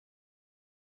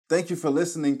Thank you for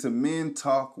listening to Men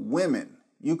Talk Women.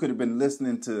 You could have been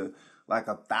listening to like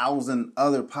 1,000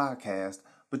 other podcasts,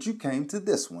 but you came to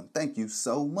this one. Thank you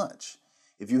so much.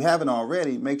 If you haven't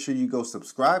already, make sure you go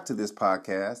subscribe to this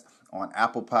podcast on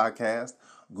Apple Podcast,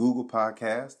 Google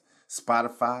Podcast,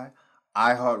 Spotify,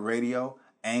 iHeartRadio,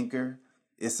 Anchor.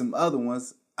 It's some other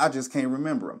ones. I just can't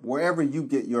remember them. Wherever you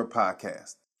get your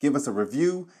podcast. Give us a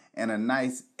review and a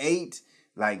nice 8,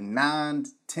 9,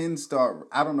 10 star.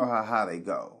 I don't know how high they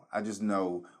go. I just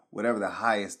know whatever the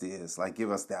highest is, give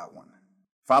us that one.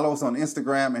 Follow us on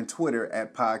Instagram and Twitter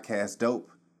at Podcast Dope.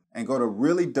 And go to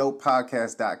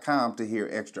reallydopepodcast.com to hear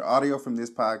extra audio from this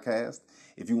podcast.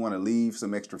 If you want to leave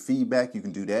some extra feedback, you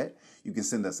can do that. You can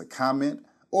send us a comment,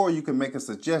 or you can make a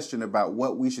suggestion about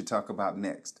what we should talk about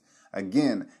next.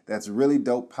 Again, that's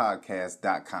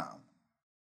reallydopepodcast.com.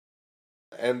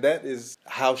 And that is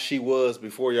how she was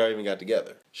before y'all even got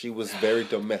together. She was very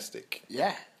domestic.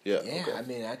 Yeah. Yeah. Okay. I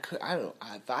mean,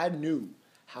 if I knew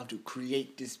how to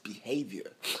create this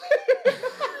behavior.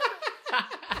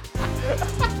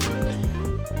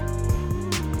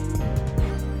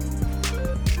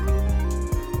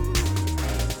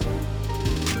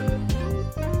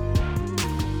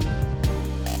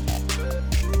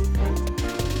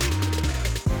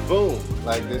 Boom!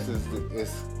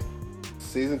 It's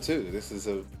season 2. This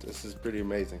is pretty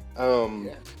amazing.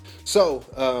 Yeah. So,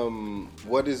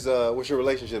 what's your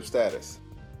relationship status?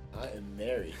 I am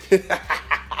married.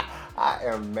 I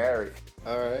am married.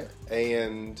 All right.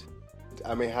 And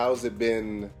I mean, how's it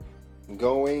been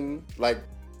going?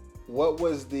 What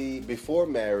was before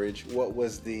marriage, what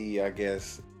was the, I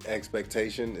guess,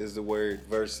 expectation is the word,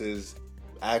 versus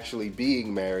actually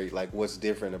being married? What's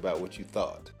different about what you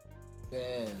thought?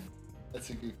 Man, that's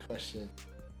a good question.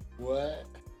 What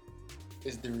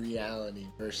is the reality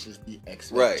versus the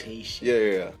expectation?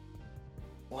 Right. Yeah.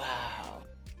 Wow.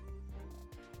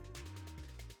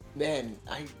 Man,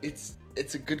 it's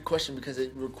a good question because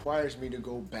it requires me to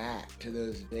go back to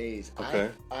those days.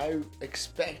 Okay. I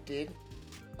expected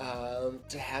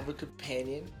to have a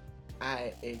companion.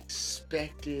 I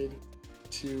expected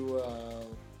to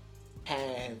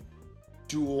have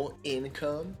dual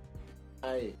income.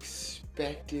 I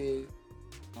expected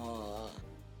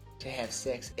to have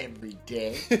sex every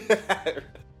day.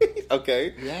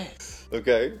 Okay. Yes.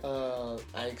 Okay.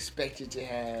 I expected to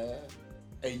have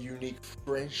a unique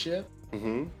friendship.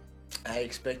 Mm-hmm. I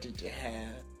expected to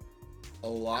have a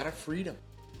lot of freedom.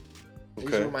 These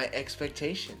Okay. were my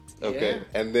expectations. Okay.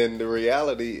 Yeah. And then the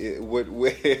reality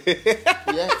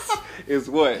Yes. is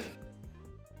what?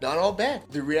 Not all bad.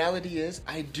 The reality is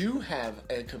I do have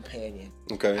a companion.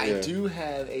 Okay. I do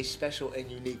have a special and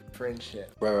unique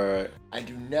friendship. Right. I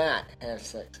do not have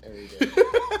sex every day.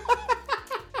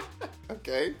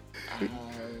 Okay.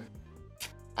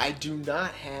 I do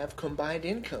not have combined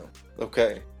income.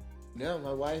 Okay. No,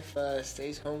 my wife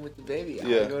stays home with the baby.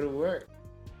 Yeah. I go to work.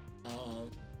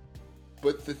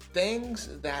 But the things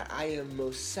that I am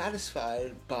most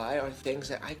satisfied by are things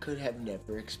that I could have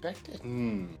never expected.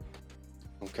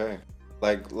 Okay.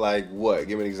 Like what?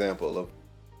 Give me an example of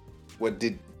what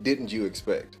didn't you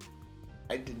expect?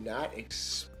 I did not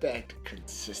expect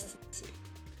consistency.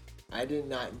 I did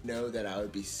not know that I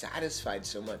would be satisfied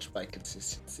so much by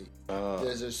consistency.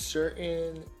 There's a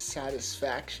certain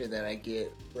satisfaction that I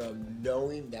get from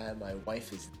knowing that my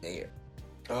wife is there.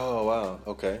 Oh, wow.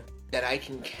 Okay. That I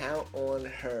can count on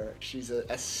her. She's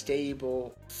a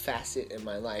stable facet in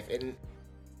my life. And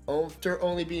after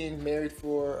only being married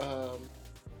for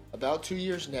about 2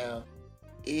 years now,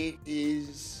 it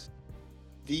is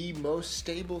the most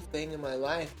stable thing in my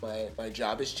life. My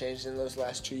job has changed in those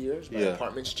last 2 years. My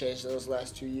apartment's changed in those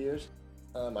last 2 years.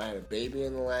 I had a baby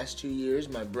in the last 2 years.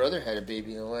 My brother had a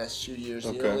baby in the last 2 years.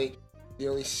 Okay. The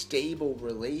only stable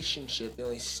relationship, the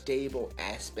only stable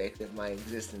aspect of my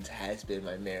existence has been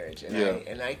my marriage.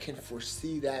 And I can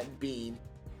foresee that being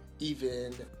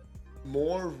even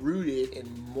more rooted and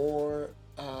more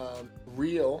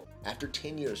real after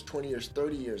 10 years, 20 years,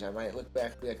 30 years. I might look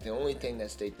back and be like, the only thing that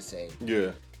stayed the same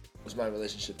was my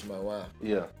relationship to my wife.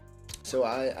 Yeah. So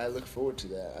I look forward to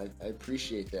that. I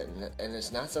appreciate that. And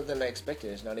it's not something I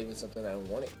expected. It's not even something I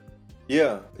wanted.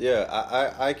 Yeah.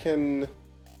 I can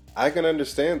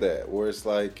understand that, where it's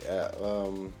like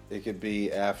it could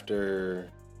be after,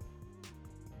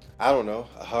 I don't know,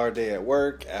 a hard day at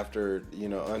work, after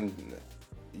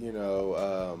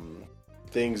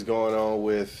things going on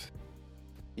with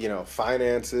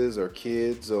finances or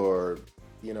kids or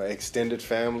extended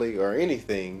family or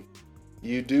anything.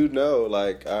 You do know,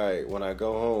 like, all right, when I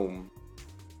go home,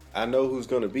 I know who's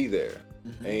going to be there.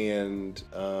 Mm-hmm. And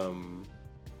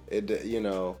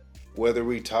whether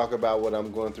we talk about what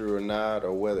I'm going through or not,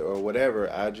 or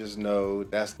whatever, I just know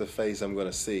that's the face I'm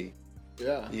gonna see.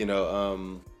 Yeah. You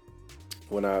know,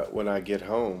 when I get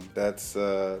home, that's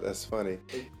funny.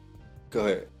 Go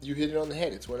ahead. You hit it on the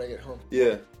head. It's when I get home.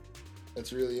 Yeah.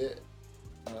 That's really it.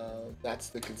 That's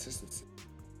the consistency.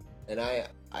 And I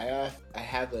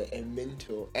have a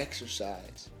mental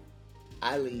exercise.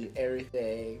 I leave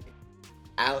everything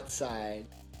outside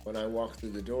when I walk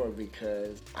through the door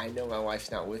because I know my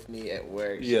wife's not with me at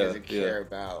work. She doesn't care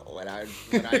about what I'm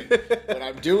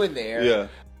doing there. Yeah.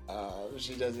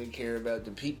 She doesn't care about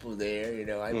the people there. You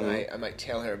know, I might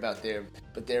tell her about them,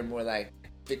 but they're more like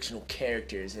fictional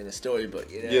characters in a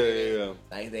storybook. You know. Yeah.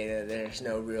 Like there's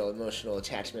no real emotional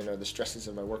attachment, or the stresses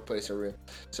of my workplace are real.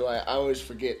 So I always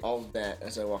forget all of that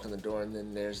as I walk in the door, and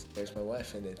then there's my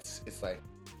wife, and it's like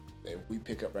we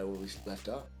pick up right where we left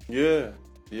off. Yeah.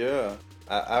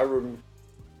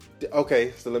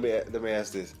 Okay, so let me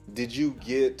ask this: did you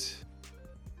get?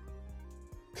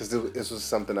 Because this was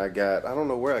something I got. I don't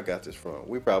know where I got this from.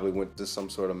 We probably went to some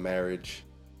sort of marriage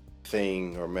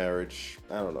thing or marriage,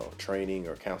 I don't know, training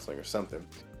or counseling or something.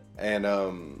 And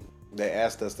they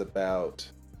asked us about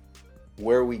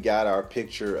where we got our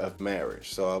picture of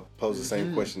marriage. So I'll pose the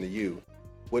same question to you.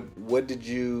 What did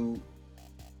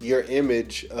your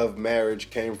image of marriage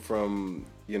came from,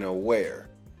 where?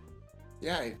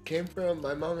 Yeah, it came from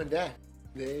my mom and dad.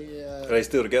 Are they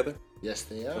still together? Yes,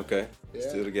 they are. Okay, yeah.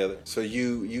 Still together. So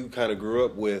you kind of grew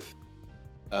up with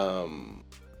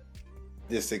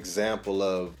this example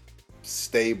of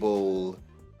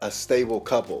a stable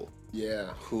couple.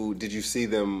 Yeah. Who did you see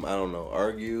them, I don't know,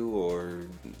 argue or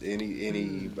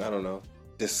any I don't know,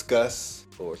 discuss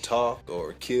or talk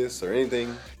or kiss or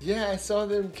anything? Yeah, I saw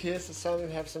them kiss. I saw them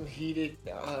have some heated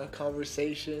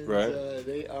conversations. Right.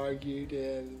 They argued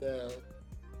and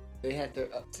they had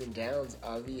their ups and downs,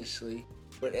 obviously.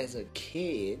 But as a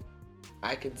kid,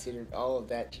 I considered all of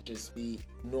that to just be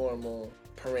normal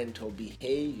parental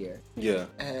behavior. Yeah.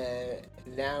 And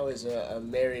now as a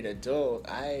married adult,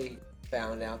 I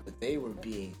found out that they were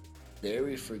being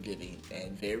very forgiving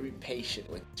and very patient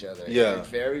with each other. Yeah. And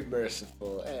very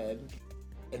merciful and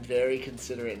very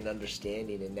considerate and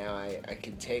understanding. And now I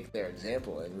can take their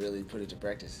example and really put it to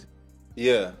practice.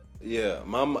 Yeah.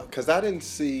 Mama, because I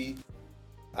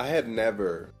had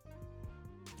never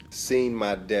seen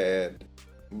my dad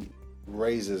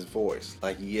raise his voice,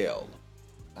 like yell.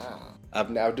 Wow.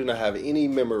 I do not have any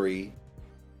memory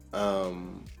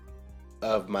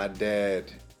of my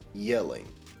dad yelling.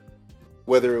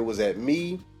 Whether it was at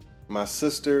me, my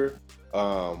sister,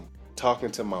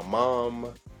 talking to my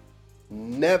mom,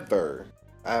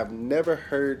 I've never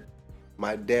heard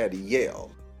my dad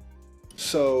yell.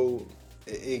 So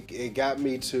it got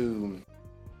me to,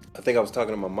 I think I was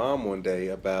talking to my mom one day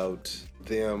about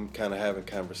them kind of having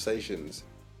conversations,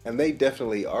 and they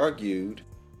definitely argued,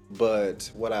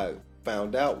 but what I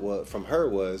found out from her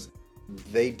was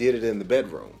they did it in the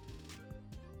bedroom.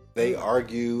 They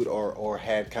argued or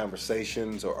had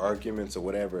conversations or arguments or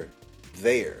whatever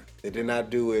there. They did not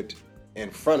do it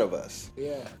in front of us.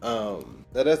 Yeah. Now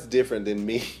that's different than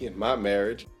me in my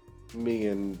marriage. Me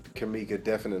and Kamika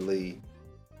definitely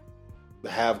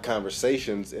have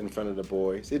conversations in front of the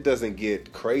boys. It doesn't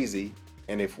get crazy,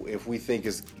 and if we think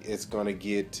it's gonna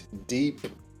get deep,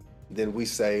 then we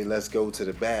say let's go to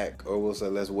the back, or we'll say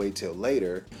let's wait till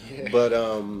later. Yeah. But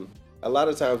a lot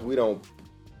of times we don't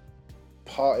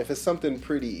pause. If it's something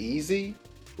pretty easy,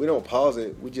 we don't pause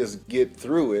it. We just get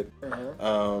through it.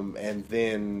 And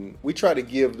then we try to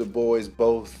give the boys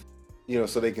both,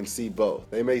 so they can see both.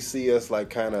 They may see us like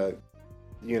kind of,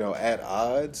 at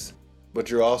odds, but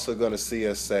you're also going to see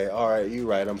us say, all right, you're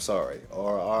right, I'm sorry.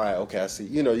 Or, all right, okay, I see.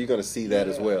 You're going to see that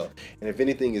as well. And if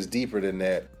anything is deeper than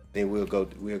that, then we'll go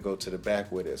to the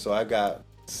back with it. So I got,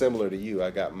 similar to you, I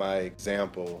got my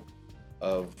example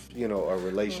of, a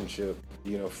relationship,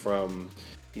 from,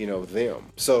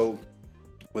 them. So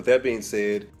with that being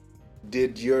said,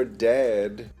 did your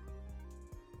dad,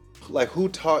 who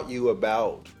taught you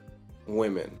about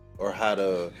women or how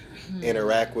to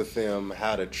interact with them,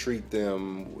 how to treat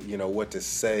them, what to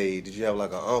say? Did you have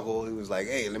like an uncle who was like,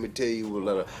 hey, let me tell you,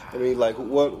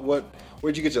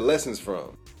 where'd you get your lessons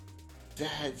from?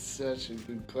 That's such a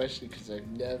good question because I've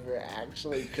never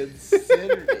actually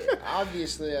considered it.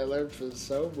 Obviously, I learned from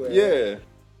somewhere. Yeah.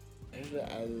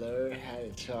 I learned how to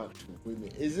talk to women.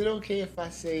 Is it okay if I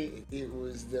say it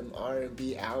was them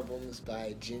R&B albums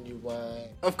by Genuine?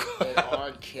 Of course. And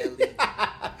R. Kelly?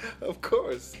 Of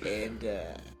course. And,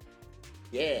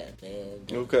 yeah, man.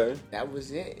 Okay. That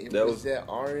was it. It that was that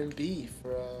R&B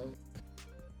from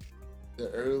the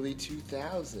early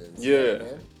 2000s. Yeah.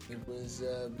 Man. It was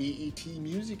BET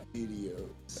music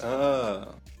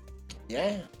videos.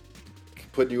 Yeah.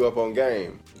 Putting you up on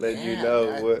game, letting you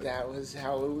know what. That was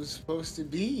how it was supposed to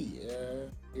be.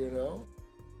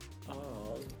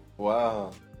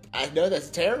 Wow. I know that's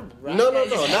terrible, right? No,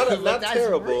 not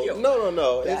terrible. Real.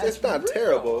 No. It's not real.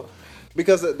 Terrible.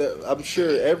 Because I'm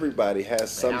sure everybody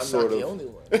has some sort of. I'm not the only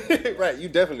one. Right, you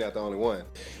definitely not the only one.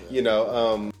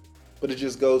 But it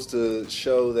just goes to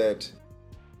show that,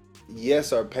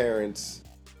 yes, our parents,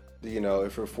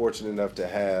 if we're fortunate enough to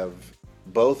have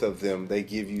both of them, they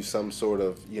give you some sort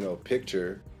of,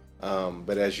 picture.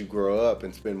 But as you grow up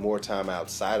and spend more time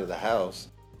outside of the house,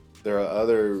 there are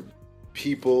other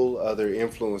people, other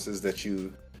influences that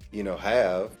you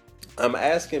have. I'm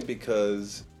asking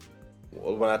because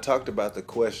when I talked about the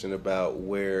question about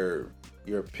where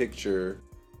your picture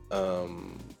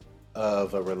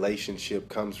of a relationship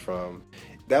comes from,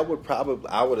 I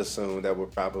would assume that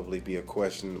would probably be a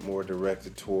question more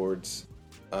directed towards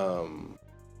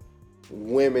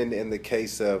women, in the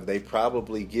case of they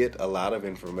probably get a lot of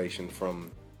information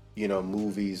from,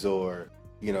 movies or,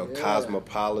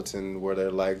 Cosmopolitan, where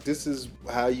they're like, this is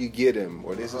how you get him,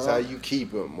 or this is how you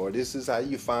keep him, or this is how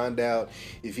you find out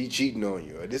if he's cheating on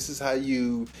you, or this is how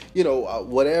you,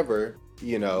 whatever,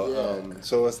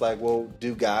 So it's like, well,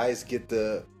 do guys get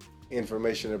the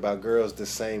information about girls the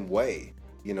same way?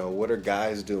 What are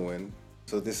guys doing?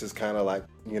 So this is kind of like,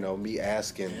 me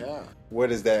asking, where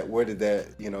did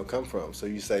that, come from? So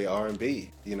you say R&B,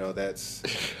 that's,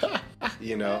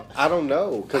 I don't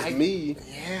know. Because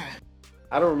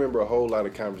I don't remember a whole lot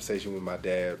of conversation with my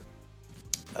dad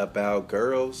about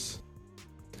girls.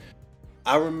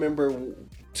 I remember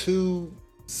two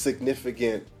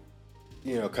significant,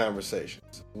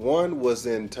 conversations. One was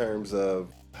in terms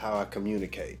of how I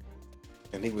communicate.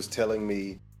 And he was telling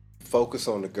me, focus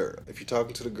on the girl. If you're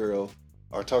talking to the girl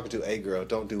or talking to a girl,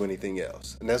 don't do anything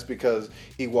else. And that's because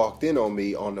he walked in on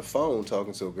me on the phone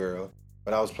talking to a girl,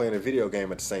 but I was playing a video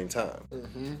game at the same time.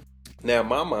 Mm-hmm. Now, in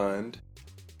my mind,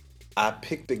 I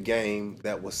picked a game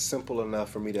that was simple enough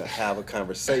for me to have a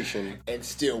conversation. And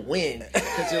still win,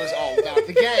 because it was all about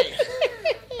the game.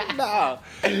 Nah,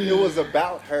 it was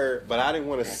about her, but I didn't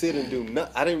want to sit and do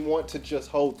nothing. I didn't want to just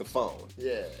hold the phone.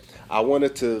 Yeah. I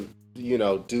wanted to,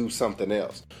 do something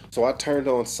else. So I turned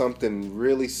on something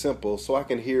really simple so I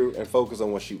can hear and focus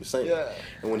on what she was saying. Yeah.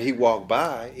 And when he walked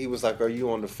by, he was like, are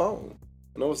you on the phone?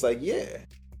 And I was like, yeah.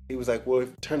 He was like, well,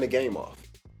 turn the game off.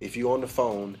 If you're on the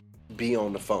phone, be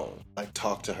on the phone. Like,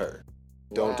 talk to her.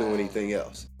 Don't do anything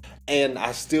else. And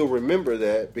I still remember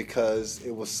that because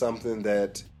it was something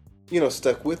that,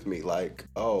 stuck with me. Like,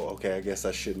 oh, okay, I guess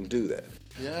I shouldn't do that.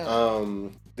 Yeah.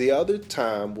 The other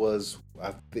time was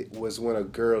when a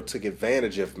girl took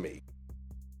advantage of me.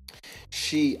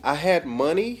 I had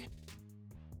money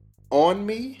on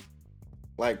me,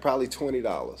 like probably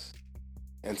 $20.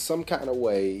 And some kind of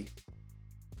way,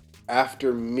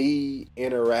 after me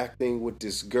interacting with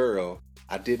this girl,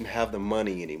 I didn't have the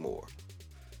money anymore.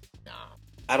 No.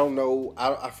 I don't know.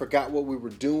 I forgot what we were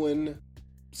doing.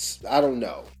 I don't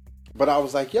know. But I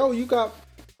was like, yo, you got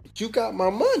my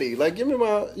money. Like, give me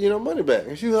my, money back.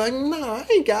 And she was like, no, I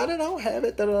ain't got it. I don't have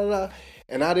it. Da, da, da.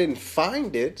 And I didn't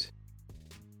find it.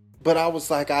 But I was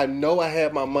like, I know I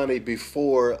had my money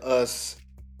before us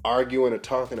arguing or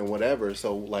talking or whatever.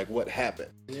 So, like, what happened?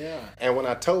 Yeah. And when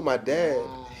I told my dad,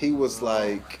 he was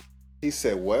like, he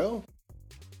said, well,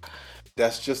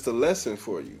 that's just a lesson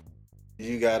for you.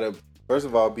 You got to, first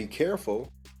of all, be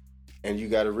careful. And you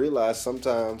got to realize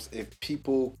sometimes if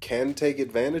people can take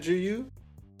advantage of you,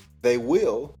 they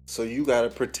will. So you got to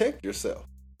protect yourself.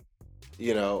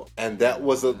 And that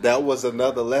was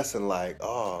another lesson. Like,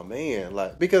 oh man,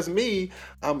 like, because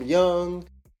I'm young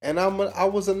and I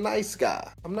was a nice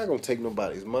guy. I'm not gonna take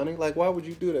nobody's money. Like, why would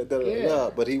you do that? Yeah.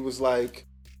 But he was like,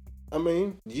 I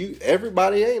mean,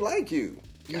 everybody ain't like you.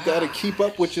 You got to keep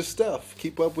up with your stuff,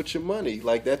 keep up with your money,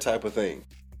 like that type of thing.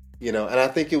 And I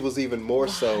think it was even more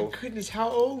so. My goodness, how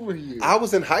old were you? I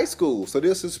was in high school, so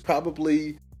this is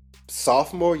probably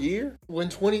sophomore year. When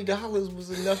 $20 was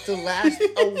enough to last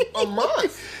a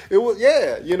month. It was,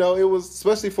 it was,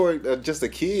 especially for just a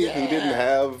kid who didn't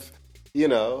have,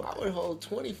 I would hold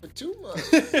 20 for 2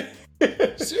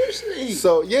 months. Seriously.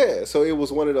 So it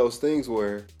was one of those things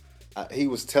where he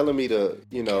was telling me to,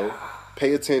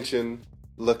 pay attention,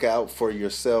 look out for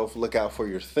yourself, look out for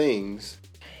your things.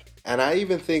 And I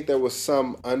even think there was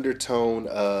some undertone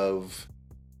of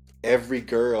every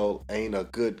girl ain't a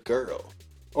good girl.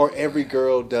 Or every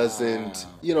girl doesn't,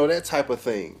 that type of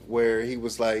thing. Where he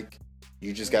was like,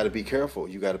 you just got to be careful.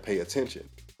 You got to pay attention.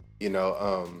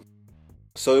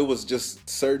 So it was just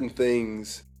certain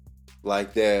things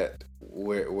like that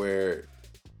where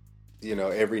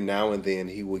every now and then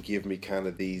he would give me kind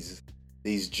of these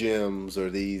gems or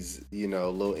these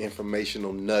little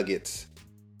informational nuggets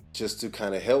just to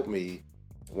kind of help me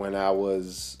when I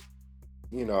was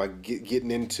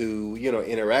getting into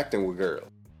interacting with girls.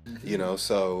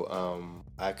 So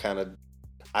I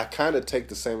kind of take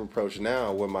the same approach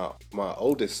now with my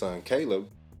oldest son Caleb,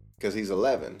 because he's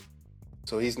 11,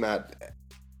 so he's not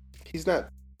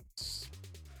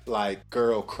like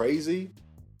girl crazy,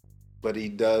 but he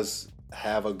does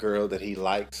have a girl that he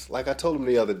likes. Like I told him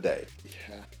the other day.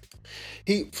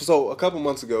 Yeah. So a couple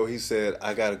months ago he said,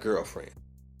 I got a girlfriend.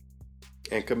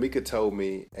 And Kamika told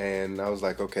me, and I was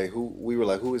like, okay,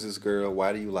 who is this girl?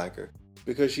 Why do you like her?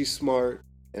 Because she's smart,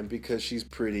 and because she's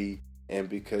pretty, and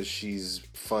because she's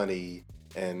funny,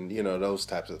 and those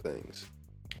types of things.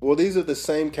 Well, these are the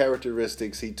same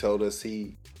characteristics he told us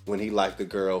when he liked the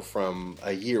girl from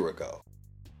a year ago.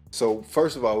 So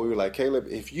first of all, we were like, Caleb,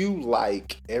 if you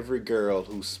like every girl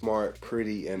who's smart,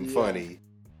 pretty, and funny,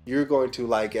 you're going to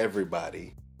like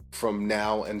everybody from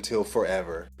now until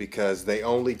forever, because they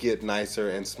only get nicer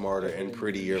and smarter and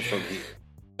prettier from here.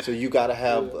 So you got to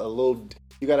have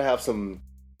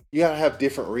have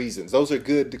different reasons. Those are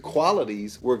good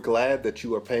qualities. We're glad that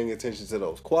you are paying attention to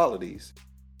those qualities,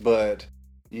 but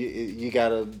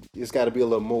it's got to be a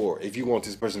little more if you want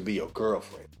this person to be your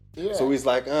girlfriend. Yeah. So he's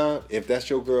like, if that's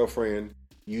your girlfriend,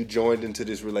 you joined into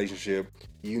this relationship,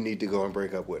 you need to go and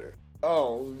break up with her.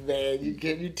 Oh man,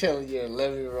 you telling your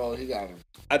 11-year-old he got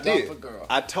I did. A girl.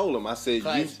 I told him, I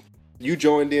said, you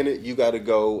joined in it, you got to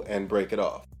go and break it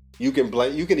off. You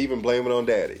can even blame it on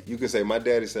daddy. You can say, my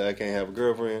daddy said I can't have a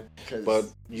girlfriend, but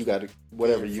you got to,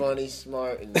 whatever. You funny,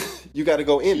 smart, and you got to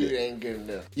go end it. You ain't good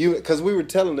enough. Because we were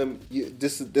telling them,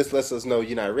 this lets us know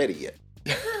you're not ready yet.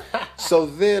 So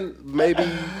then maybe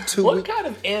 2 weeks. What kind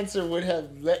of answer would have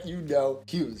let you know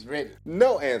he was ready?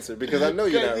 No answer, because I know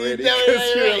you're not ready,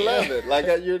 because you're 11. Like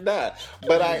you're not.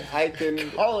 But I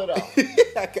can call it off.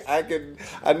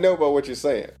 I know about what you're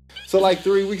saying. So like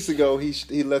 3 weeks ago,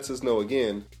 he lets us know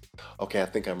again. Okay, I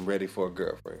think I'm ready for a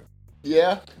girlfriend.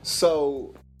 Yeah.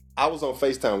 So I was on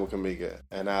FaceTime with Kamika,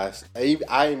 and I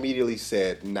immediately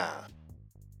said nah.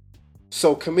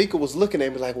 So Kamika was looking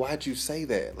at me like, why'd you say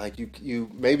that? Like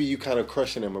maybe you kind of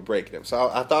crushing him or breaking him. So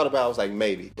I thought about it, I was like,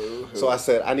 maybe. Mm-hmm. So I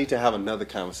said, I need to have another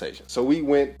conversation. So we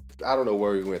went, I don't know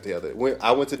where we went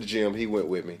I went to the gym, he went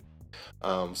with me.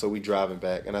 So we driving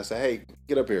back, and I said, hey,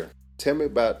 get up here. Tell me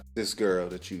about this girl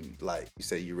that you like. You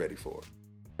say you're ready for.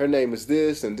 Her name is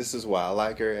this, and this is why I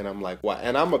like her. And I'm like, why?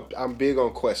 And I'm big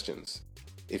on questions.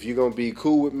 If you're going to be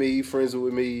cool with me, friends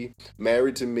with me,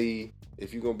 married to me,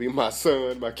 if you're going to be my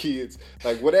son, my kids,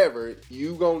 like whatever,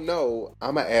 you going to know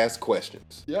I'm going to ask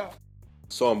questions. Yeah.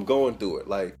 So I'm going through it.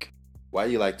 Like, why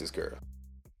do you like this girl?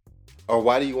 Or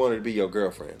why do you want her to be your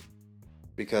girlfriend?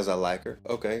 Because I like her.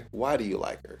 Okay. Why do you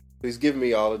like her? He's giving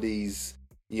me all of these,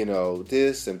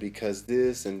 this and because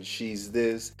this and she's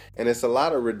this. And it's a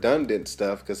lot of redundant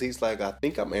stuff, because he's like, I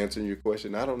think I'm answering your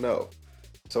question. I don't know.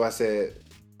 So I said,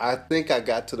 I think I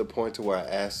got to the point to where I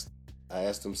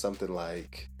asked him something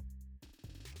like,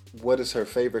 what is her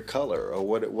favorite color? Or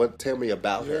what tell me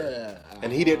about her.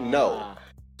 And he didn't know.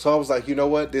 So I was like, you know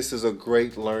what? This is a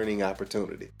great learning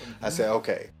opportunity. Mm-hmm. I said,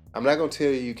 okay, I'm not going to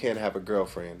tell you can't have a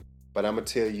girlfriend, but I'm going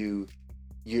to tell you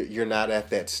you're not at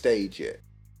that stage yet,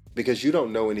 because you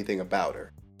don't know anything about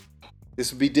her.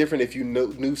 This would be different if you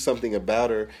knew something about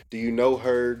her. Do you know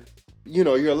her? You're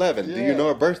 11. Yeah. Do you know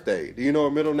her birthday? Do you know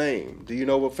her middle name? Do you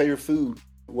know what her favorite food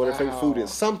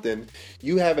is? Something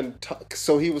you haven't.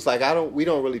 So he was like, we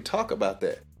don't really talk about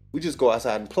that. We just go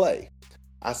outside and play.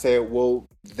 I said, well,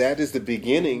 that is the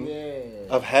beginning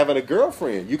of having a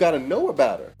girlfriend. You got to know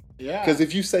about her. Yeah. Because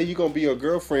if you say you're going to be your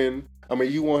girlfriend,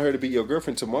 you want her to be your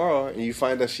girlfriend tomorrow, and you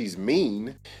find out she's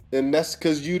mean, then that's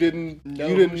because you didn't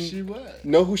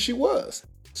know who she was.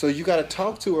 So you got to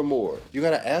talk to her more. You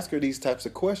got to ask her these types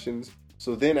of questions.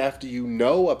 So then after you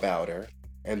know about her,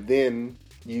 and then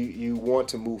you want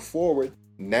to move forward,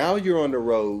 now you're on the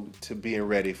road to being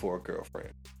ready for a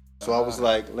girlfriend. So I was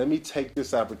like, let me take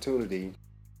this opportunity,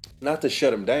 not to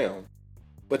shut him down,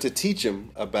 but to teach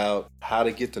him about how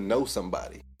to get to know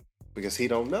somebody. Because he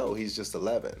don't know. He's just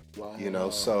 11. Wow.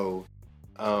 So,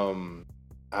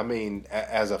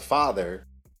 as a father,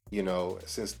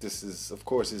 since this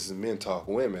is Men Talk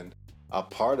Women, a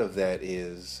part of that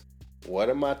is, what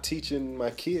am I teaching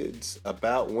my kids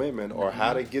about women, or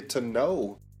how to get to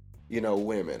know,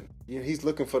 women? He's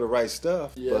looking for the right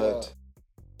stuff, but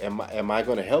am I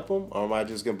going to help him, or am I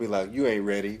just going to be like, you ain't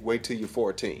ready, wait till you're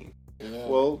 14? Yeah.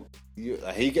 Well,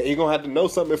 he gonna have to know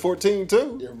something at 14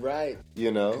 too. You're right.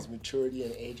 You know, because maturity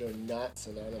and age are not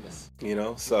synonymous. You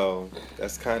know, so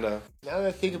that's kind of. Now that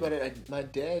I think about it, my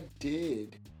dad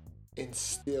did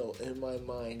instill in my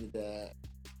mind that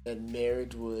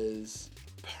marriage was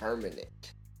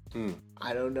permanent.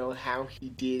 I don't know how he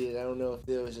did it. I don't know if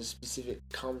there was a specific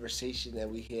conversation that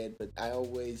we had, but I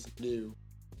always knew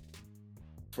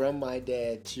from my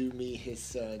dad to me, his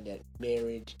son, that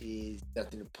marriage is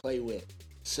nothing to play with.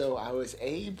 So I was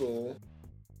able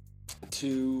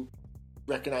to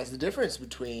recognize the difference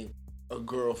between a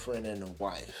girlfriend and a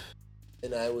wife.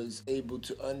 And I was able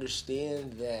to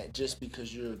understand that just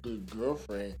because you're a good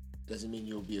girlfriend doesn't mean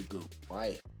you'll be a good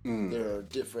wife. There are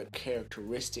different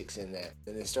characteristics in that.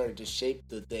 And it started to shape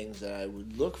the things that I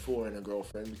would look for in a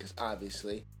girlfriend, because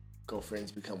obviously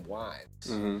girlfriends become wives.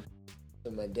 Mm-hmm.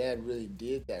 So my dad really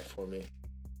did that for me.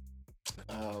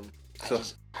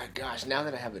 Gosh, now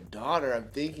that I have a daughter, I'm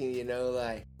thinking,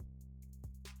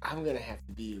 I'm going to have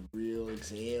to be a real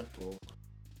example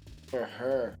for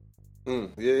her.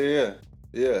 Yeah.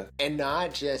 And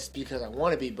not just because I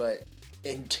want to be, but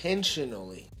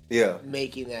intentionally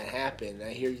making that happen. I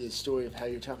hear the story of how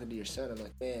you're talking to your son. I'm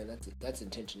like, man, that's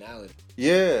intentionality.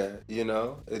 Yeah,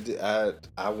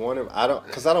 I want him. I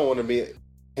don't want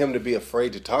him to be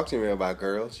afraid to talk to me about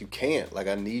girls. You can't. Like,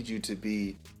 I need you to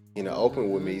be, open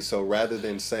with me. So rather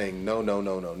than saying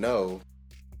no,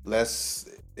 let's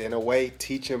in a way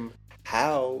teach him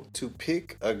how to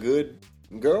pick a good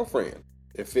girlfriend.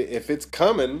 If it's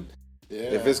coming. Yeah.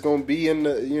 If it's going to be in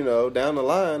the, down the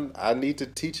line, I need to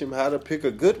teach him how to pick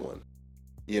a good one,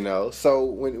 So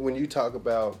when you talk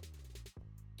about,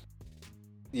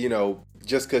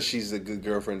 just because she's a good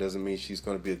girlfriend doesn't mean she's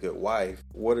going to be a good wife.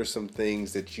 What are some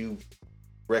things that you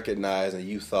recognize and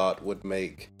you thought would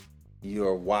make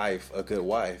your wife a good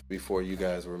wife before you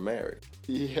guys were married?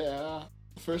 Yeah.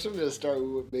 First, I'm going to start with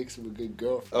what makes him a good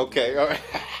girlfriend. Okay, all right.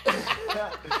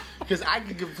 Because I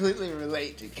can completely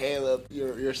relate to Caleb,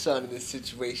 your son, in this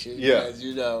situation. Yeah.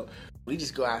 Because, we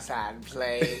just go outside and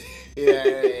play. You know what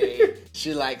I mean?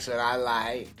 She likes what I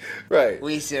like. Right.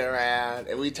 We sit around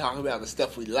and we talk about the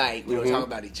stuff we like. We don't talk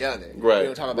about each other. Right. We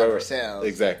don't talk about ourselves.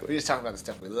 Exactly. We just talk about the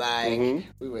stuff we like.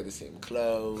 We wear the same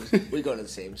clothes. We go to the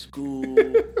same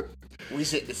school. We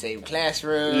sit in the same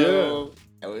classroom. Yeah.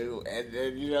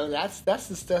 And that's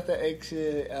the stuff that makes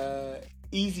it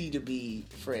easy to be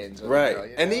friends with. Right. A girl,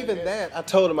 And even that, I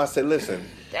told him, I said, listen,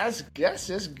 that's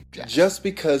just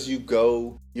because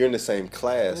you're in the same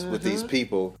class with these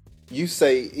people, you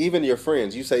say, even your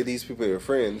friends, you say these people are your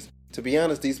friends. To be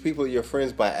honest, these people are your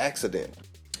friends by accident.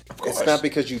 Of course. It's not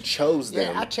because you chose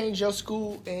them. Yeah, I changed your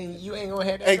school and you ain't gonna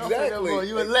have that girlfriend no more.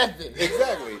 You in Lefton.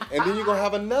 Exactly. And then you're gonna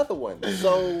have another one.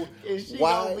 So she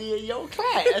gonna be in your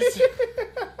class.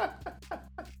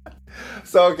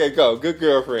 So okay, go. Good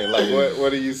girlfriend. Like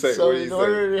what do you say? So what do you in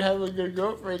order to have a good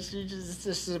girlfriend, it's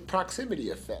just a proximity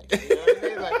effect. You know what I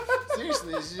mean? Like,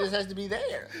 seriously, she just has to be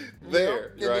there. And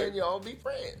right? Then y'all be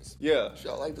friends. Yeah.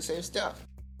 Y'all like the same stuff.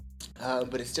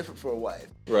 But it's different for a wife.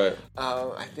 Right.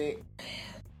 I think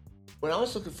when I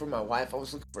was looking for my wife, I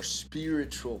was looking for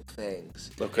spiritual things.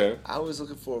 Okay. I was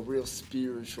looking for a real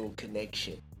spiritual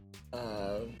connection.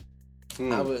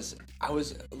 I was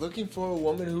looking for a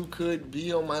woman who could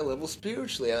be on my level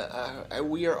spiritually.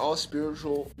 We are all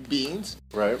spiritual beings.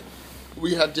 Right.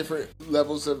 We have different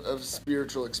levels of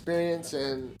spiritual experience,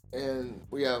 and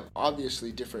we have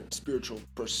obviously different spiritual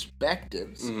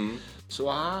perspectives. Mm-hmm. So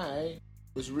I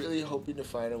was really hoping to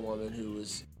find a woman who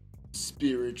was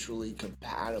spiritually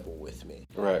compatible with me.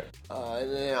 Right. And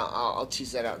then I'll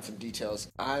tease that out in some details.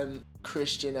 I'm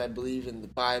Christian. I believe in the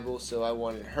Bible, so I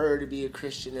wanted her to be a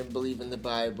Christian and believe in the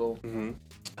Bible. Mm-hmm.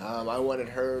 I wanted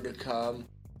her to come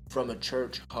from a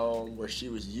church home where she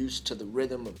was used to the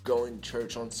rhythm of going to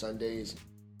church on Sundays.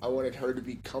 I wanted her to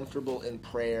be comfortable in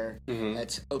prayer. Mm-hmm.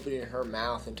 That's opening her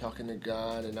mouth and talking to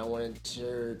God. And I wanted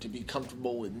her to be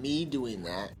comfortable with me doing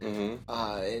that. Mm-hmm.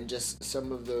 And just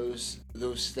some of those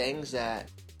things that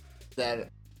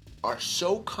are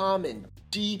so common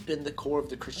deep in the core of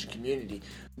the Christian community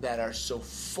that are so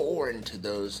foreign to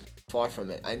those far from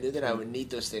it. I knew that I would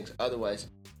need those things. Otherwise,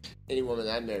 any woman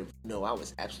that I married would know I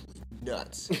was absolutely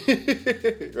nuts.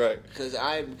 Right. Because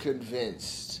I'm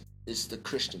convinced it's the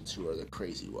Christians who are the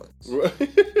crazy ones. Right.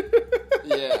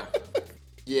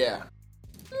 Yeah.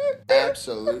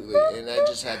 Absolutely. And I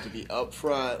just had to be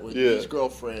upfront with these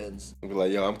girlfriends. Be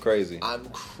like, yo, I'm crazy. I'm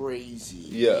crazy.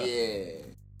 Yeah.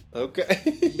 Okay.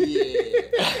 Yeah.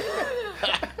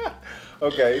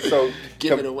 Okay, so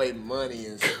giving away money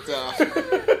and stuff.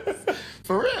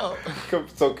 For real.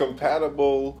 So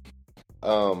compatible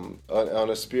on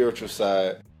a spiritual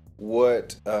side.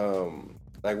 what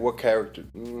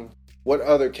what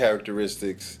other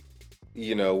characteristics,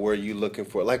 were you looking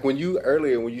for? Like when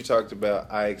you talked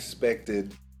about, I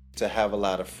expected to have a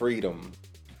lot of freedom.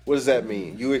 What does that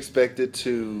mean? You expected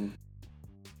to,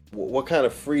 what kind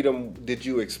of freedom did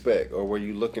you expect or were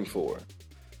you looking for?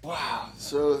 Wow.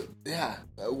 So, yeah,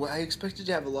 I expected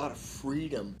to have a lot of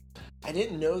freedom. I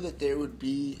didn't know that there would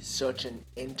be such an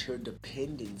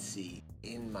interdependency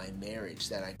in my marriage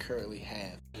that I currently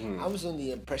have. I was under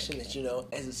the impression that,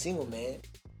 as a single man,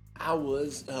 I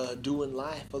was doing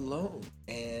life alone.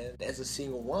 And as a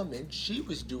single woman, she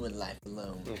was doing life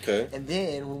alone. Okay. And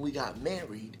then when we got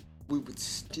married, we would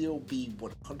still be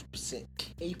 100%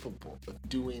 capable of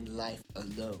doing life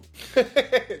alone.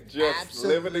 Just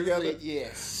Absolutely, living together? Yeah,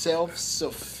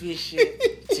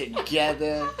 self-sufficient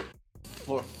together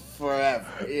for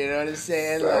forever. You know what I'm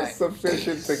saying?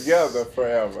 Self-sufficient together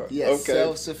forever. Yeah, okay.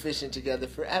 Self-sufficient together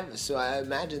forever. So I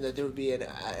imagine that there would be an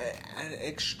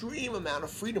extreme amount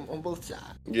of freedom on both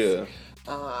sides. Yeah.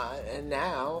 And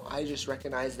now I just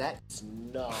recognize that's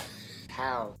not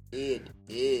how it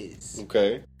is.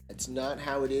 Okay. It's not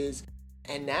how it is.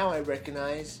 And now I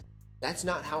recognize that's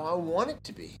not how I want it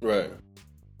to be. Right.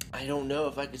 I don't know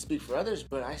if I could speak for others,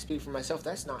 but I speak for myself.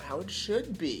 That's not how it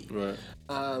should be. Right.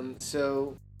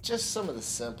 So just some of the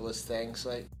simplest things,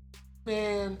 like,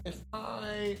 man, if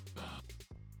I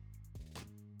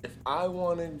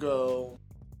want to go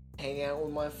hang out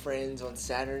with my friends on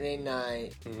Saturday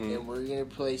night and we're gonna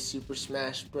play Super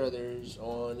Smash Brothers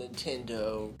on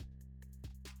Nintendo,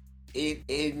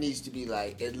 it needs to be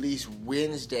like at least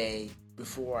Wednesday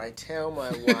before I tell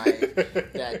my wife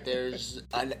that there's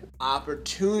an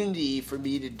opportunity for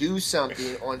me to do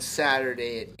something on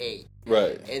Saturday at 8.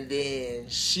 Right. And then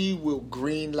she will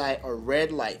green light or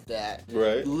red light that.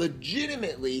 Right.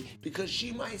 Legitimately, because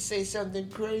she might say something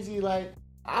crazy like,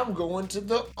 I'm going to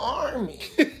the army.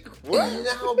 What? And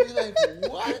then I'll be like,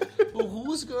 what? Well,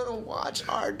 who's going to watch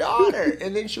our daughter?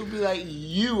 And then she'll be like,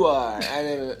 you are.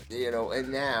 And then,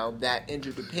 and now that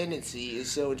interdependency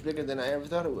is so much bigger than I ever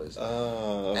thought it was.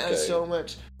 Okay. And so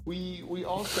much. We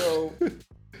also,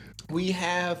 we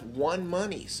have one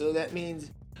money. So that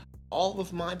means all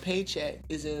of my paycheck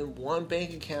is in one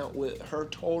bank account with her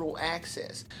total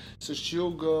access. So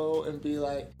she'll go and be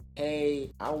like, hey,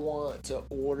 I want to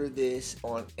order this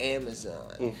on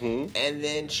Amazon. And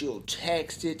then she'll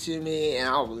text it to me, and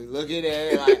I'll look at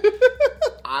it like,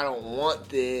 I don't want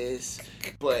this,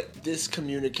 but this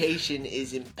communication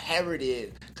is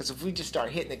imperative. Because if we just start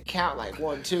hitting the count like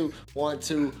 1, 2, 1,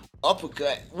 2,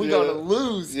 uppercut, we're going to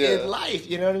lose in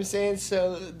life. You know what I'm saying?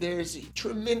 So there's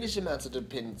tremendous amounts of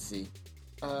dependency,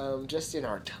 just in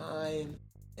our time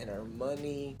and our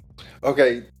money.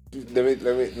 Okay. Let me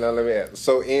ask.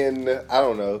 So in, I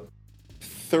don't know,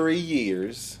 3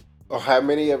 years, or how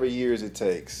many ever years it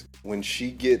takes, when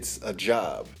she gets a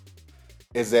job,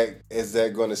 is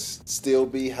that going to still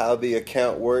be how the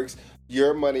account works?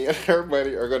 Your money and her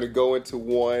money are going to go into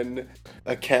one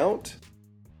account?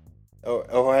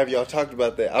 Or have y'all talked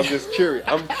about that? I'm just curious.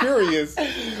 I'm curious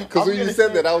because when you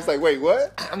said that, I was like, wait,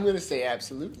 what? I'm going to say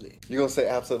absolutely. You're going to say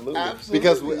absolutely? Absolutely.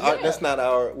 Because that's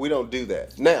not we don't do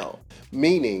that. Now,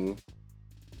 meaning,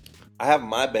 I have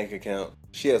my bank account.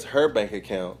 She has her bank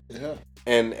account. Yeah.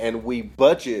 And we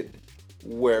budget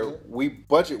we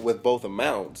budget with both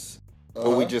amounts, but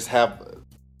we just have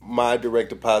my direct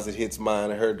deposit hits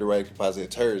mine and her direct deposit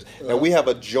hits hers. Now we have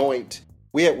a joint.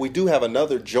 We do have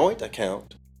another joint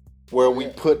account where we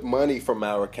put money from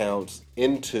our accounts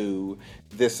into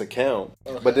this account,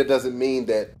 but that doesn't mean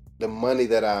that the money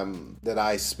that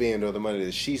I spend or the money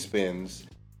that she spends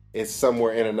is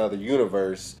somewhere in another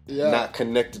universe, not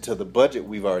connected to the budget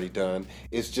we've already done.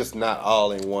 It's just not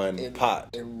all in one pot.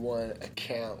 In one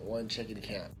account, one checking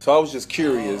account. So I was just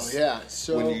curious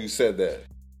So, when you said that.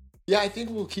 Yeah, I think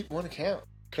we'll keep one account.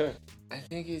 Okay. I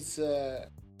think it's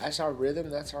that's our rhythm,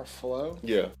 that's our flow.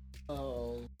 Yeah.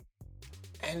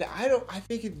 And I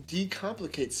think it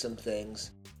decomplicates some things.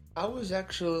 I was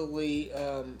actually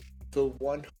the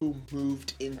one who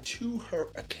moved into her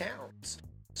accounts.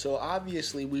 So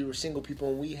obviously we were single people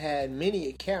and we had many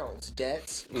accounts,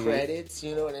 debts, credits,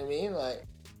 you know what I mean? Like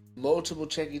multiple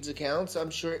checkings accounts. I'm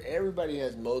sure everybody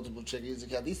has multiple checkings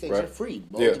accounts. These things are free.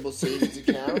 Multiple savings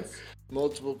accounts,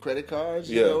 multiple credit cards,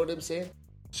 you know what I'm saying?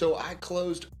 So I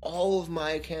closed all of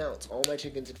my accounts, all my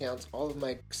checkings accounts, all of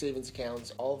my savings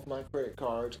accounts, all of my credit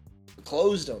cards. I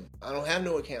closed them. I don't have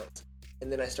no accounts.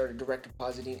 And then I started direct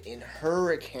depositing in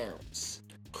her accounts.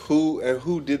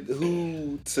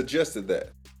 Who suggested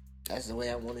that? That's the way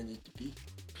I wanted it to be.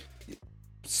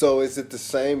 So is it the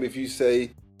same if you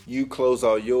say you close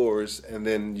all yours and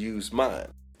then use mine?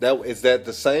 Is that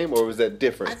the same or was that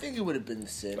different? I think it would have been the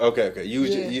same. Okay.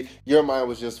 Your mind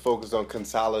was just focused on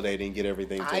consolidating, get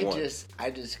everything to one. I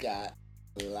just got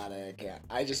a lot of account.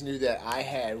 I just knew that I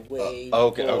had way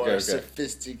more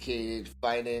sophisticated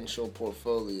financial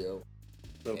portfolio.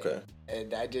 Okay.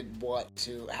 And I didn't want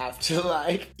to have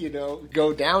to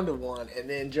go down to one and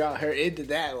then draw her into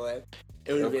that one.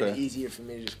 It would have been easier for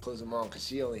me to just close them all because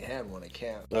she only had one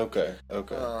account. Okay.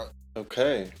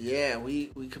 Okay. Yeah, we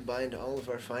combined all of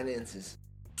our finances.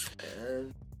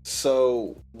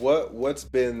 So what's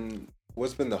been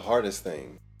the hardest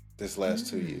thing this last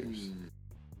 2 years?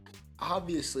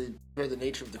 Obviously, for the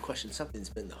nature of the question, something's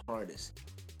been the hardest.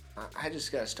 I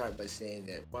just gotta start by saying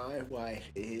that my wife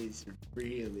is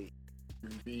really,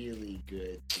 really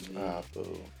good to me.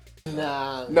 Boo.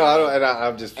 Nah. No, I don't. And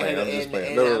I'm just playing.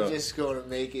 I'm just gonna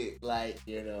make it like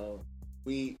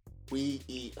we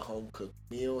eat home cooked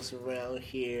meals around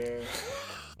here.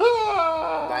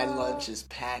 My lunch is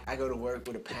packed. I go to work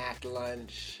with a packed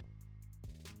lunch,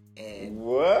 and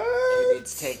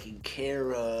it's taken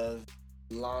care of.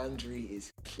 Laundry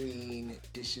is clean.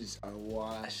 Dishes are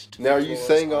washed. Now, are you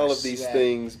saying all of these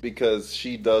things because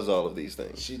she does all of these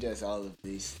things? She does all of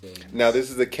these things. Now, this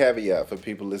is a caveat for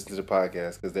people listening to the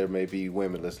podcast because there may be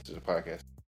women listening to the podcast.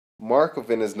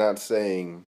 Markovan is not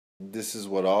saying this is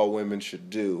what all women should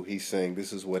do. He's saying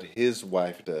this is what his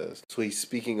wife does. So he's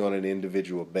speaking on an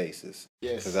individual basis.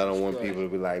 Yes. Because I don't want people to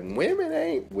be like, women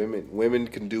ain't. Women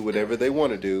can do whatever they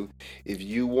want to do. If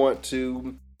you want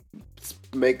to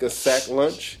make a sack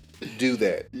lunch, do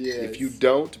that. Yes. If you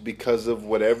don't, because of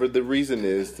whatever the reason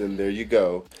is, then there you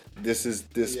go. This is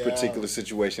particular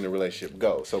situation in relationship.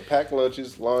 Go. So pack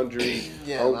lunches, laundry,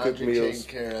 home cooked meals.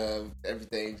 Taken care of,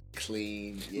 everything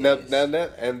clean. Yes. Now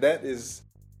that is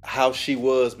how she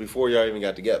was before y'all even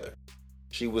got together.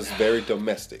 She was very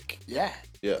domestic. Yeah.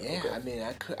 Okay. I mean,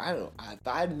 if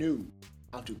I knew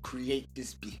how to create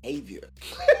this behavior.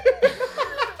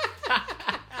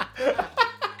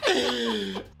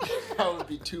 That would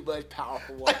be too much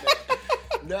powerful one day.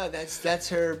 No, that's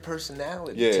her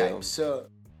personality type. So,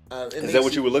 is that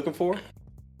what you were looking for?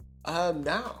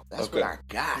 No, that's what I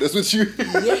got. That's what you.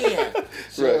 Yeah.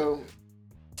 So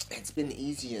it's been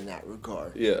easy in that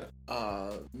regard. Yeah.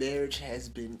 Marriage has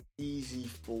been easy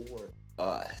for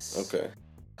us. Okay.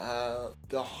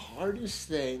 The hardest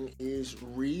thing is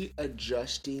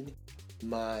readjusting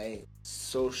my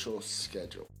social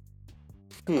schedule.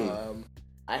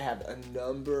 I have a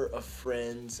number of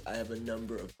friends. I have a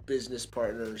number of business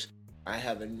partners. I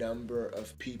have a number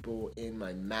of people in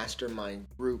my mastermind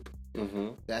group. Mm-hmm.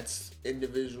 That's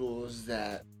individuals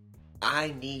that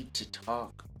I need to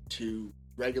talk to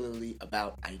regularly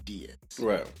about ideas.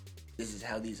 Right. This is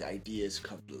how these ideas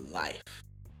come to life.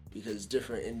 Because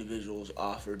different individuals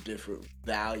offer different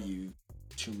value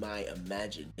to my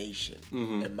imagination.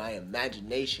 Mm-hmm. And my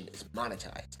imagination is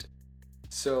monetized.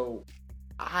 So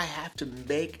I have to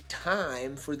make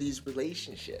time for these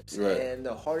relationships. Right. And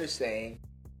the hardest thing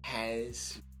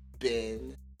has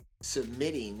been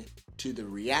submitting to the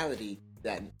reality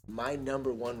that my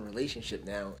number one relationship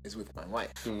now is with my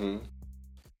wife. Mm-hmm.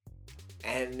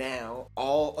 And now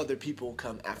all other people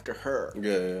come after her.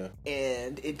 Yeah.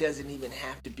 And it doesn't even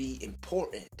have to be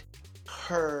important.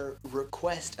 Her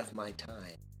request of my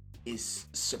time is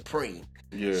supreme.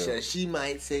 Yeah. So she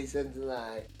might say something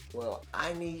like, well,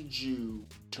 I need you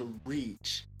to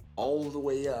reach all the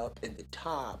way up in the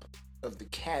top of the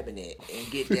cabinet and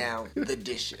get down the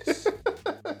dishes.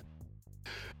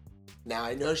 Now,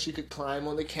 I know she could climb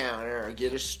on the counter or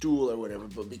get a stool or whatever,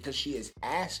 but because she has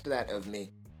asked that of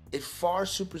me, it far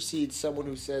supersedes someone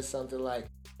who says something like,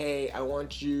 hey, I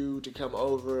want you to come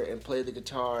over and play the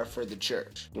guitar for the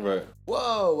church. Right.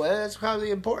 Whoa, well, that's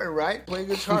probably important, right? Play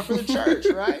guitar for the church,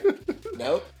 right?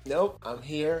 Nope. I'm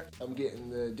here. I'm getting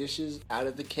the dishes out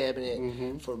of the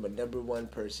cabinet for my number one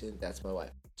person. That's my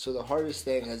wife. So the hardest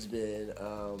thing has been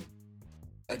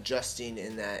adjusting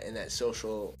in that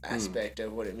social aspect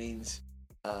of what it means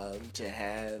to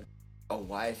have a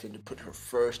wife and to put her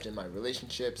first in my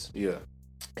relationships. Yeah.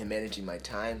 And managing my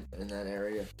time in that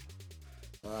area.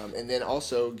 And then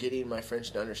also getting my friends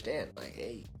to understand, like,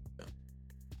 hey,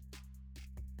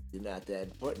 you're not that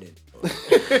important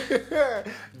anymore.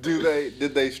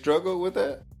 Did they struggle with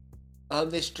that?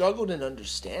 They struggled in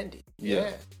understanding.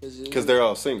 Yeah. Because they're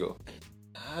all single.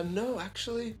 No,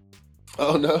 actually.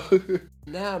 Oh, no?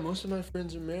 Nah, most of my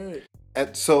friends are married.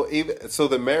 And so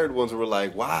the married ones were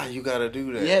like, why you gotta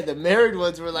do that? Yeah, the married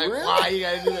ones were like, really? Why you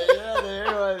gotta do that? Yeah, the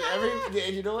married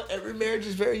You know what? Every marriage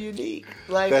is very unique.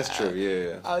 Like That's true.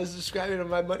 Yeah. I was describing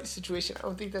my money situation. I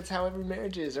don't think that's how every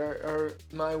marriage is, or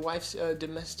my wife's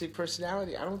domestic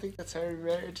personality. I don't think that's how every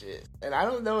marriage is, and I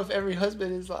don't know if every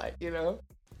husband is like,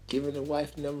 giving the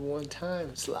wife the number one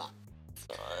time slot.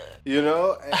 You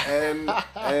know,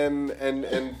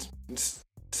 and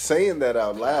saying that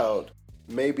out loud,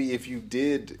 maybe if you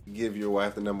did give your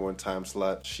wife the number one time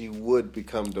slot, she would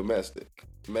become domestic.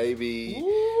 Maybe.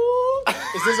 Ooh.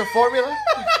 Is this a formula?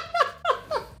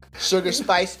 Sugar,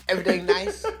 spice, everything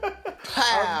nice. Pow.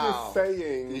 I'm just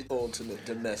saying. The ultimate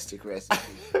domestic recipe.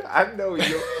 I know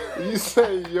you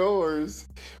say yours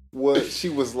was she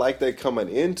was like that coming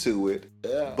into it.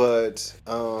 Yeah. But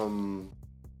I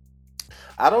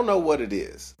don't know what it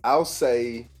is. I'll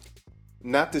say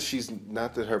not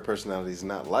that her personality is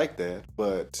not like that,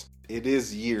 but it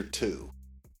is year 2.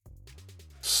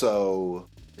 So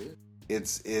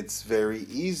it's very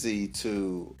easy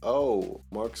to,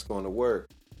 Mark's going to work.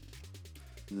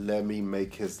 Let me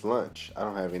make his lunch. I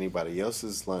don't have anybody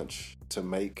else's lunch to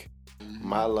make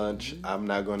my lunch. I'm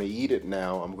not going to eat it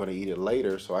now. I'm going to eat it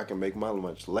later so I can make my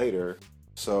lunch later.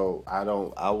 So I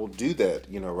will do that,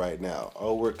 right now.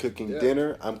 Oh, we're cooking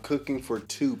dinner. I'm cooking for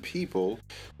 2 people,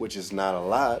 which is not a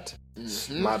lot.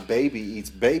 Mm-hmm. My baby eats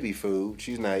baby food.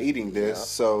 She's not eating this. Yeah.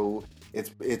 So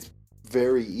it's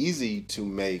very easy to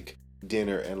make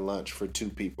dinner and lunch for 2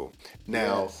 people.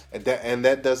 Now,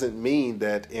 that doesn't mean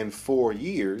that in 4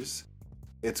 years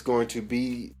it's going to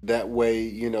be that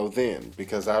way, then,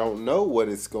 because I don't know what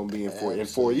it's going to be in 4 years.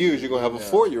 In 4 years, you're going to have a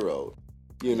 4-year-old,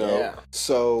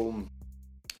 So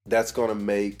that's going to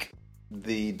make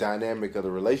the dynamic of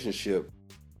the relationship,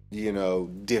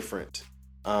 different.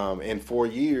 In 4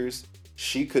 years,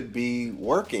 she could be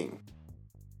working.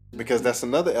 Because that's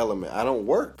another element. I don't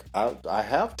work. I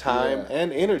have time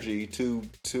and energy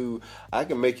to I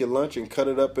can make your lunch and cut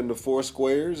it up into 4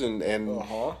 squares and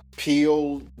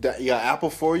peel your apple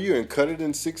for you and cut it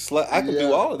in 6 slices. I can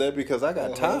do all of that because I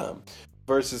got time.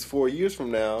 Versus 4 years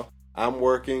from now, I'm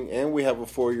working and we have a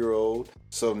 4-year-old.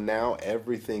 So now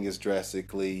everything is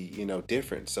drastically,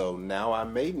 different. So now I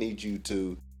may need you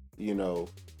to,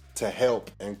 to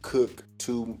help and cook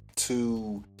two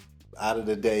out of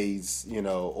the days,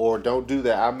 or don't do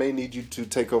that. I may need you to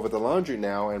take over the laundry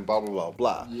now and blah, blah, blah,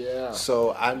 blah. Yeah.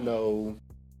 So I know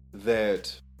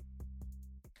that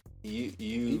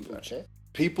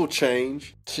people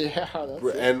change. Yeah.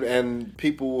 And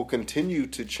people will continue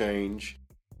to change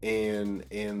in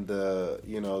the,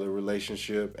 the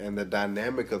relationship, and the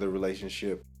dynamic of the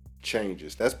relationship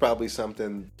changes. That's probably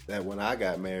something that when I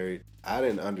got married, I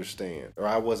didn't understand, or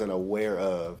I wasn't aware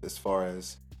of, as far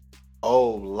as,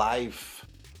 life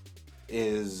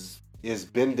is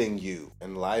bending you,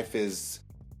 and life is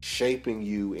shaping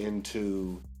you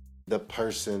into the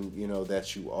person,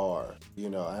 that you are,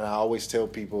 and I always tell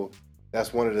people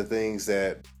that's one of the things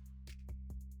that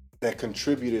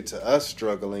contributed to us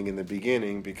struggling in the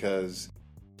beginning, because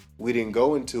we didn't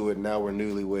go into it. Now we're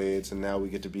newlyweds, and now we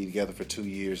get to be together for 2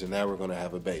 years, and now we're going to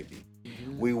have a baby.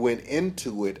 Mm-hmm. We went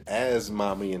into it as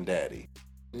mommy and daddy.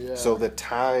 Yeah. So the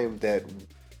time that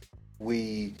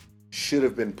we should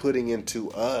have been putting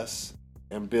into us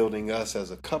and building us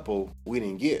as a couple, we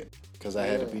didn't get, because I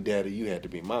had to be daddy, you had to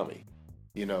be mommy,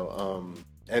 and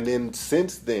then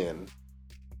since then,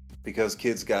 because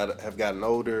kids have gotten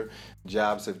older,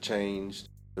 jobs have changed,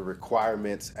 the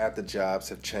requirements at the jobs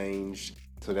have changed,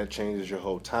 so that changes your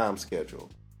whole time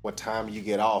schedule. What time you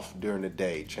get off during the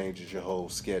day changes your whole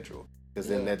schedule, because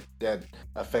then that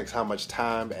affects how much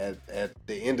time at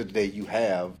the end of the day you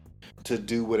have to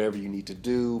do whatever you need to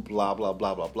do, blah, blah,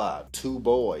 blah, blah, blah. 2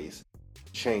 boys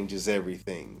changes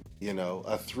everything. A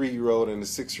 3-year-old and a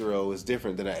 6-year-old is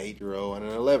different than an 8-year-old and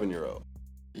an 11-year-old.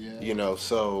 Yeah.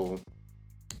 So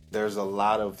there's a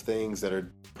lot of things that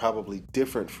are probably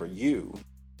different for you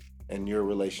and your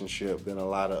relationship than a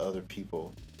lot of other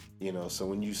people. So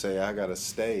when you say, I gotta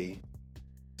stay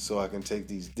so I can take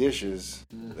these dishes,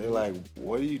 they're like,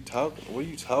 what are you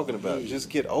talking about? Just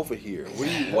get over here.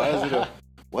 Why is it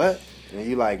what? And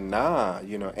you like, nah,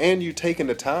 and you taking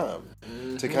the time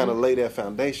to kind of lay that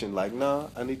foundation. Like, nah,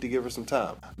 I need to give her some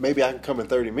time. Maybe I can come in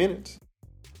 30 minutes.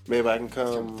 Maybe I can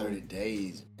come 30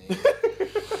 days, man.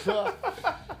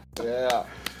 Yeah,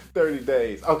 30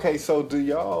 days. Okay,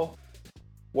 so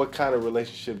what kind of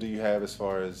relationship do you have, as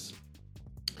far as,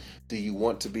 do you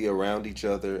want to be around each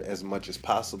other as much as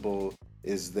possible?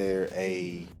 Is there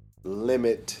a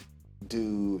limit?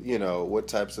 What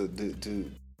types of,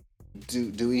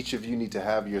 do each of you need to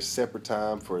have your separate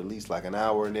time for at least like an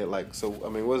hour in it? Like, so,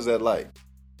 what is that like?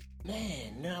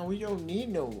 Man, no, we don't need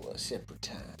no separate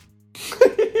time.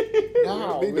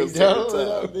 No, we no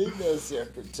don't need no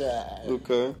separate time.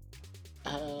 Okay.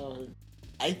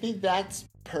 I think that's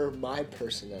per my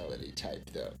personality type,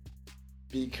 though.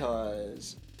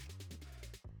 Because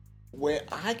where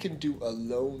I can do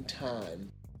alone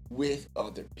time with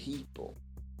other people,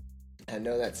 I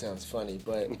know that sounds funny,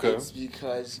 but it's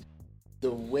because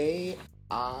the way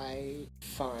I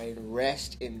find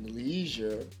rest and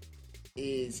leisure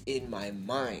is in my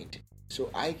mind. So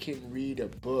I can read a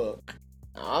book.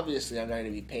 Now, obviously, I'm not going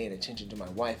to be paying attention to my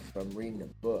wife if I'm reading a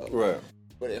book. Right.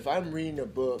 But if I'm reading a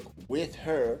book with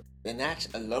her, then that's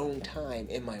alone time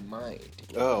in my mind.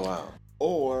 Oh, wow.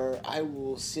 Or I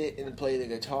will sit and play the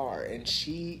guitar, and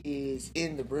she is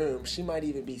in the room. She might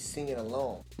even be singing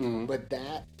along. Mm-hmm. But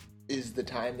that is the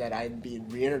time that I'm being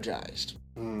re-energized.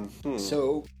 Mm-hmm.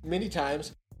 So many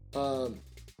times,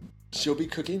 she'll be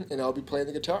cooking, and I'll be playing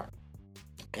the guitar.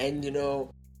 And,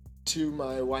 to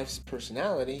my wife's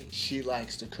personality, she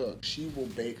likes to cook. She will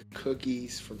bake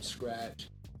cookies from scratch.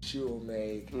 She will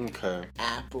make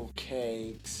apple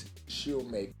cakes. She'll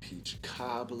make peach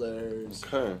cobblers.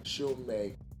 Okay. She'll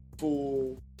make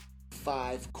full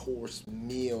 5-course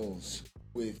meals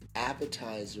with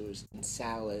appetizers and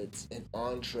salads and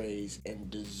entrees and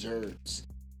desserts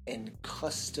and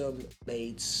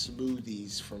custom-made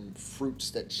smoothies from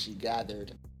fruits that she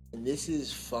gathered. And this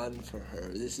is fun for her.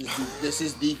 This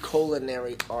is the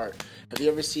culinary art. Have you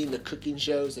ever seen the cooking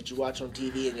shows that you watch on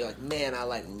TV and you're like, man, I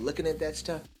like looking at that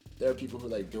stuff? There are people who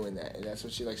like doing that, and that's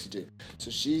what she likes to do.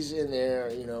 So she's in there,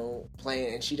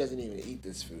 playing, and she doesn't even eat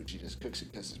this food. She just cooks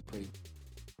it because it's pretty.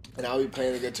 And I'll be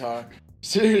playing the guitar.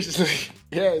 Seriously.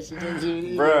 Yeah, she doesn't even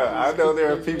eat it. Bruh, I know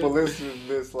there are people listening to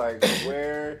this like,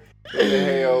 where in the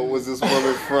hell was this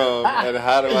woman from, and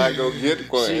how do I go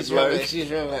get one? She's from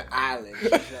an island. She's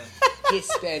from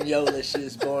Hispaniola. She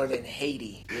was born in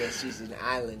Haiti. Yeah, she's an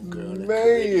island girl.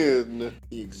 Man.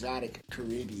 The exotic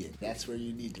Caribbean. That's where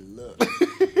you need to look.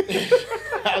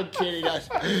 I'm kidding.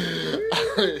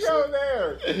 Go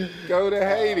there. Go to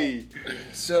Haiti.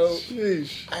 So,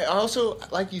 sheesh. I also,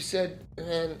 like you said,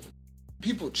 man,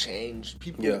 people change.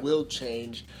 People will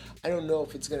change. I don't know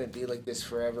if it's going to be like this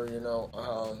forever,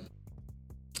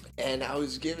 and I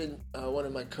was giving one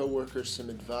of my coworkers some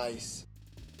advice,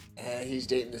 and he's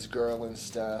dating this girl and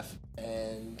stuff,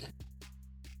 and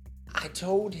I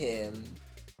told him,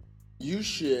 you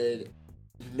should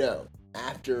know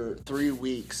after 3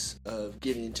 weeks of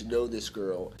getting to know this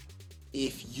girl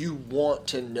if you want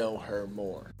to know her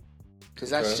more.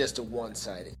 Because that's just a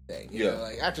one-sided thing. You know,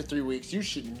 like after 3 weeks, you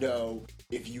should know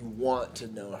if you want to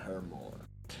know her more.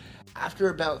 After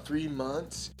about 3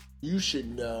 months, you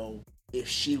should know if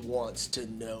she wants to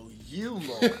know you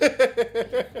more.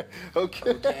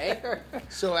 Okay?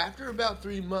 So after about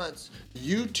 3 months,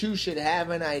 you two should have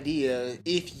an idea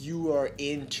if you are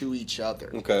into each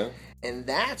other. Okay. And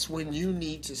that's when you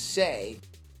need to say,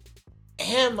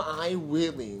 am I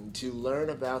willing to learn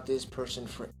about this person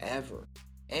forever?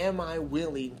 Am I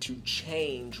willing to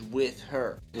change with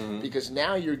her? Mm-hmm. Because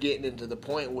now you're getting into the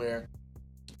point where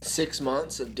 6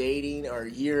 months of dating or a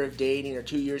year of dating or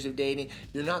 2 years of dating,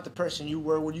 you're not the person you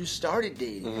were when you started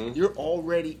dating. Mm-hmm. You're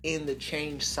already in the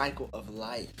change cycle of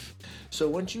life. So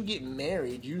once you get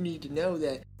married, you need to know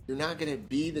that you're not going to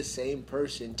be the same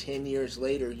person 10 years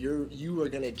later. You are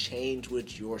going to change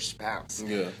with your spouse.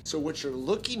 Yeah. So what you're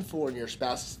looking for in your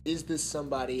spouse is this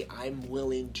somebody I'm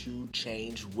willing to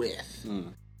change with?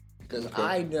 Because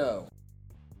I know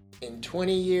in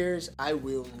 20 years, I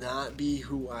will not be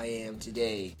who I am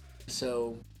today.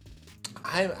 So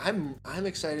I'm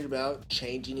excited about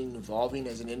changing and evolving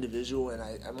as an individual, and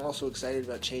I'm also excited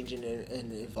about changing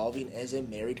and evolving as a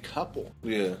married couple.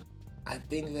 Yeah. I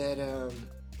think that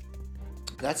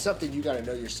that's something you got to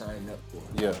know you're signing up for.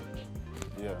 Yeah.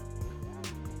 Yeah.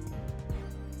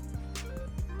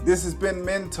 This has been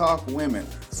Men Talk Women.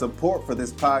 Support for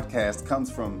this podcast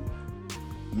comes from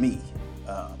me,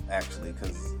 actually,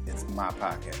 because it's my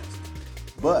podcast.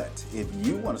 But if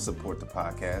you want to support the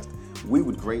podcast, we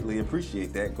would greatly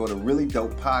appreciate that. Go to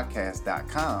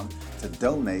reallydopepodcast.com to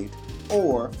donate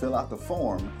or fill out the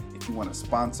form if you want to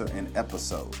sponsor an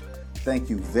episode. Thank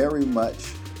you very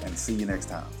much, and see you next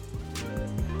time.